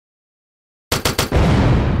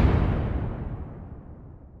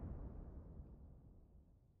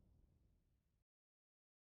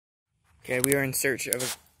Okay, we are in search of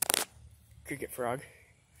a cricket frog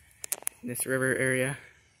in this river area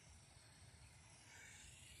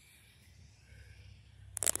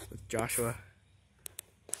with Joshua.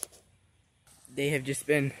 They have just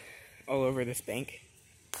been all over this bank,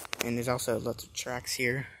 and there's also lots of tracks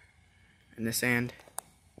here in the sand.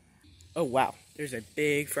 Oh wow, there's a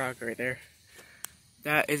big frog right there.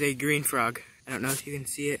 That is a green frog. I don't know if you can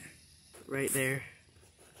see it right there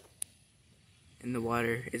in the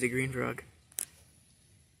water is a green frog.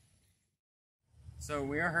 So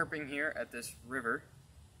we are herping here at this river,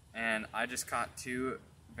 and I just caught two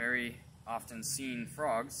very often seen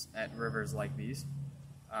frogs at rivers like these.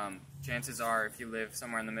 Chances are, if you live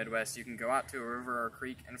somewhere in the Midwest, you can go out to a river or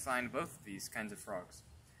creek and find both of these kinds of frogs.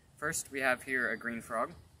 First, we have here a green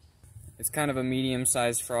frog. It's kind of a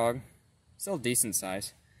medium-sized frog, still decent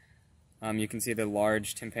size. You can see the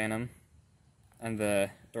large tympanum and the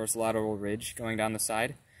dorsolateral ridge going down the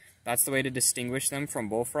side. That's the way to distinguish them from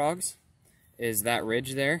bullfrogs, is that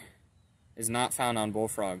ridge there is not found on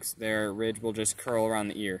bullfrogs. Their ridge will just curl around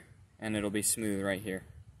the ear, and it'll be smooth right here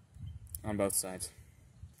on both sides.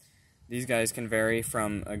 These guys can vary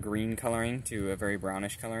from a green coloring to a very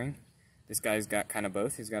brownish coloring. This guy's got kind of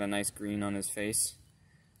both. He's got a nice green on his face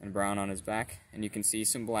and brown on his back, and you can see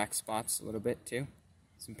some black spots a little bit too.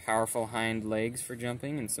 Some powerful hind legs for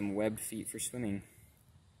jumping and some webbed feet for swimming.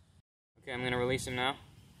 Okay, I'm going to release him now.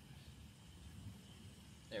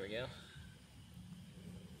 There we go.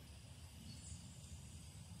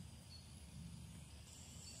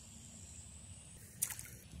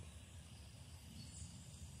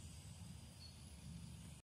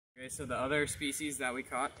 Okay, so the other species that we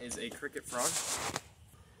caught is a cricket frog.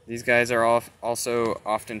 These guys are also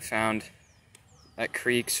often found at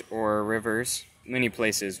creeks or rivers, many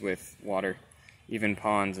places with water, even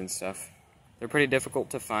ponds and stuff. They're pretty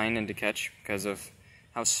difficult to find and to catch because of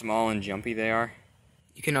how small and jumpy they are.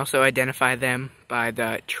 You can also identify them by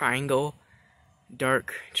the triangle,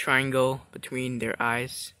 dark triangle between their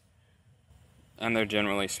eyes. And they're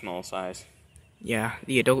generally small size. Yeah,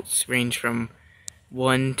 the adults range from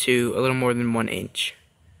 1 to a little more than 1 inch.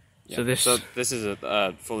 Yeah, so this is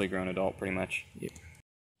a fully grown adult, pretty much. Yeah.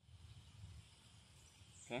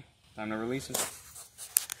 Okay, time to release him.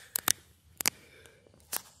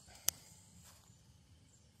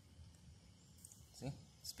 See?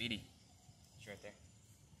 Speedy. He's right there.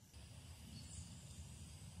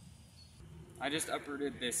 I just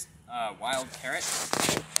uprooted this wild carrot.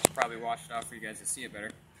 Probably washed it off for you guys to see it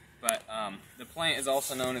better. But the plant is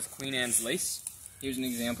also known as Queen Anne's lace. Here's an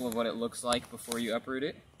example of what it looks like before you uproot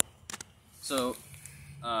it. So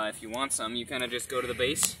if you want some, you kind of just go to the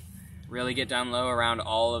base, really get down low around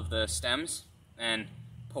all of the stems, and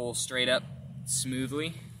pull straight up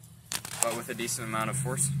smoothly, but with a decent amount of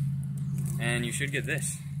force. And you should get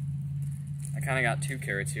this. I kind of got 2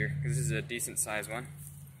 carrots here, because this is a decent sized one.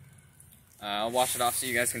 I'll wash it off so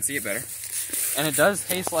you guys can see it better. And it does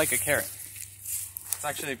taste like a carrot. It's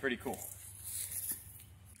actually pretty cool.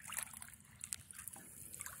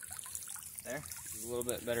 There, a little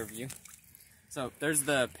bit better view. So there's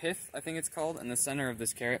the pith, I think it's called, in the center of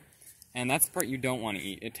this carrot. And that's the part you don't want to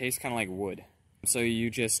eat. It tastes kind of like wood. So you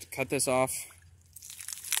just cut this off,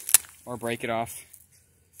 or break it off.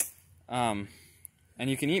 And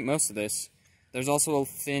you can eat most of this. There's also a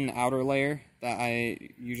thin outer layer that I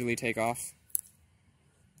usually take off.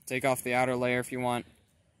 Take off the outer layer if you want.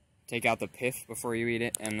 Take out the pith before you eat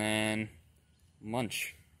it, and then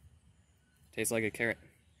munch. Tastes like a carrot.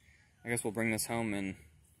 I guess we'll bring this home and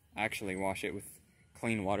actually wash it with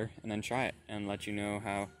clean water and then try it and let you know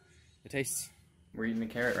how it tastes. We're eating the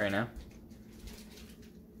carrot right now.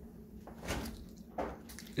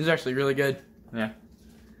 This is actually really good. Yeah.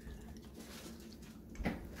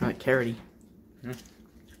 I like carroty.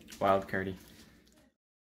 Wild carroty.